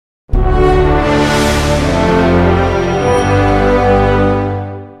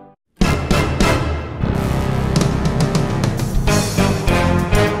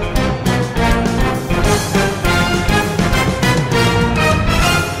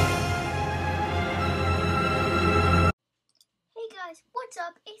What's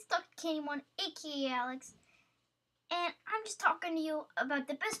up? It's Dr. Candy1, aka Alex, and I'm just talking to you about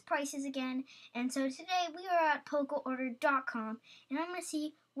the best prices again. And so today we are at PokeOrder.com, and I'm gonna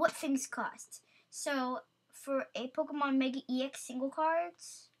see what things cost. So for a Pokemon Mega EX single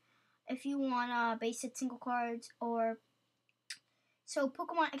cards, if you want basic single cards, or so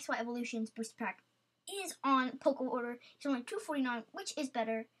Pokemon XY Evolutions Booster Pack is on PokeOrder. It's only $2.49, which is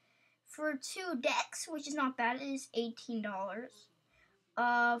better. For 2 decks, which is not bad, it is $18.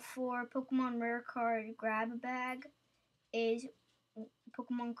 For Pokemon Rare Card Grab a Bag is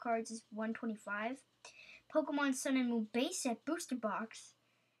Pokemon cards is $125. Pokemon Sun and Moon Base Set Booster Box.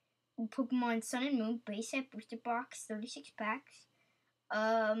 Pokemon Sun and Moon Base Set Booster Box, 36 packs.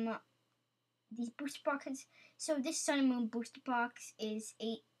 These booster boxes. So this Sun and Moon Booster Box is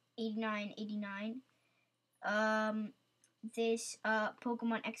 $89.89. This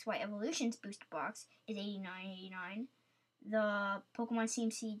Pokemon XY Evolutions Booster Box is $89.89. The Pokemon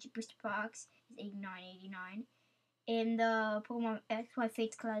CMC Booster Box is $89.89. And the Pokemon XY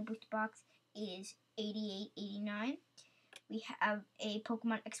Fates Collide Booster Box is $88.89. We have a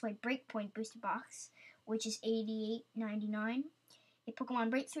Pokemon XY Breakpoint Booster Box, which is $88.99. A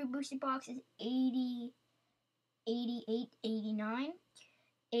Pokemon Breakthrough Booster Box is $88.89.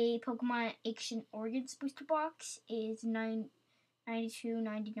 A Pokemon Ancient Origins Booster Box is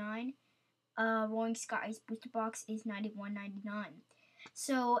 $92.99. Roaring Skies Booster Box is $91.99.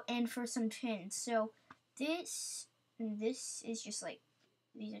 So, and for some pins, so this is just like,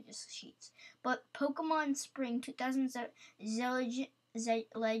 these are just sheets. But Pokemon Spring 2000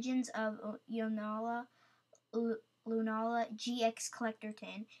 Legends of Lunala GX Collector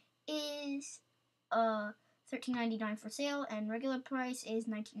Tin is $13.99 for sale, and regular price is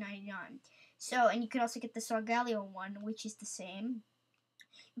 $19.99. So, and you could also get the Sargalio one, which is the same.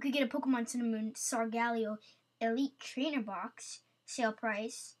 You could get a Pokemon Sun and Moon Sargalio Elite Trainer Box. Sale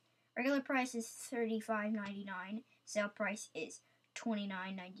price, regular price is $35.99. Sale price is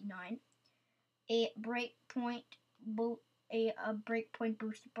 $29.99. A Breakpoint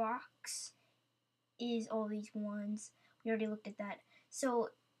Booster Box is all these ones. We already looked at that.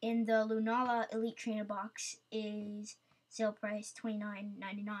 So in the Lunala Elite Trainer Box is sale price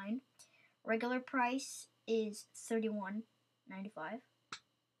 $29.99. Regular price is $31.95.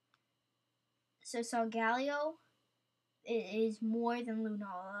 So Solgaleo is more than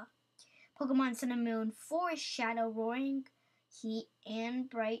Lunala. Pokemon Sun and Moon Forest Shadow Roaring Heat and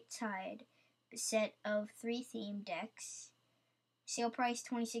Bright Tide set of 3 theme decks. Sale price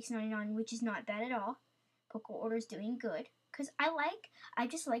 $26.99, which is not bad at all. PokeOrder's doing good. Because I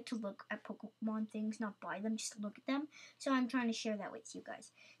just like to look at Pokemon things, not buy them, just look at them. So I'm trying to share that with you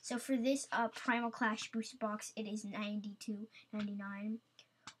guys. So for this Primal Clash Booster Box, it is $92.99.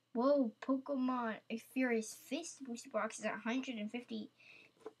 Whoa, Pokemon A Furious Fist Booster Box is $160.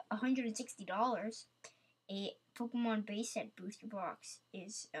 A Pokemon Base Set Booster Box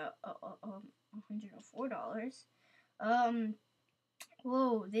is $104.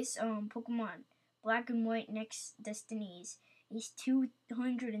 Whoa, this Pokemon Black and White Next Destinies is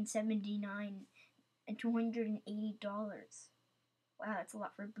 $279 and $280. Wow, that's a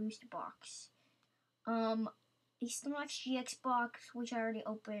lot for a booster box. A Snorlax GX box, which I already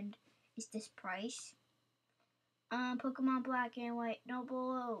opened, is this price. Pokemon Black and White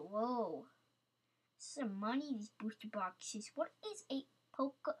Noble. Whoa, some money, these booster boxes. What is a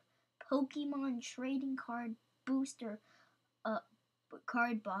Pokemon trading card booster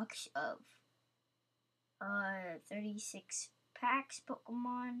card box of 36 packs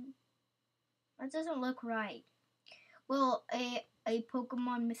Pokemon? That doesn't look right. Well, a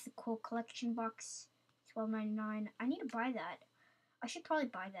Pokemon Mythical Collection box, $12.99. I need to buy that. I should probably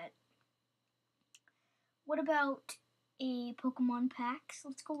buy that. What about a Pokemon packs?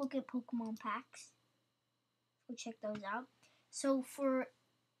 Let's go look at Pokemon packs. Let's go check those out. So for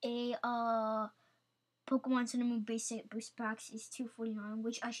a Pokemon Sun and Moon Basic Booster Box is $2.49,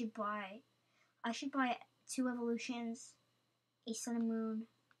 which I should buy. I should buy 2 evolutions, a Sun and Moon,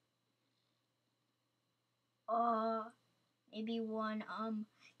 maybe 1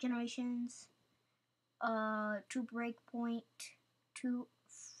 generations, 2 Breakpoint, 2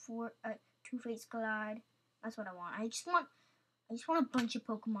 Fates Collide. That's what I want. I just want a bunch of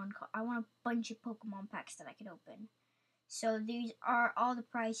Pokemon. I want a bunch of Pokemon packs that I can open. So these are all the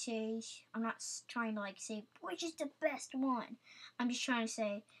prices. I'm not trying to say which is the best one. I'm just trying to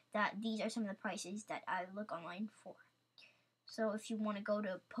say that these are some of the prices that I look online for. So if you want to go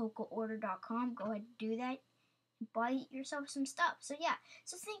to PokeOrder.com, go ahead and do that and buy yourself some stuff. So yeah,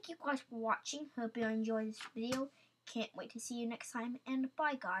 so thank you guys for watching. Hope you enjoyed this video. Can't wait to see you next time, and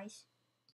bye guys.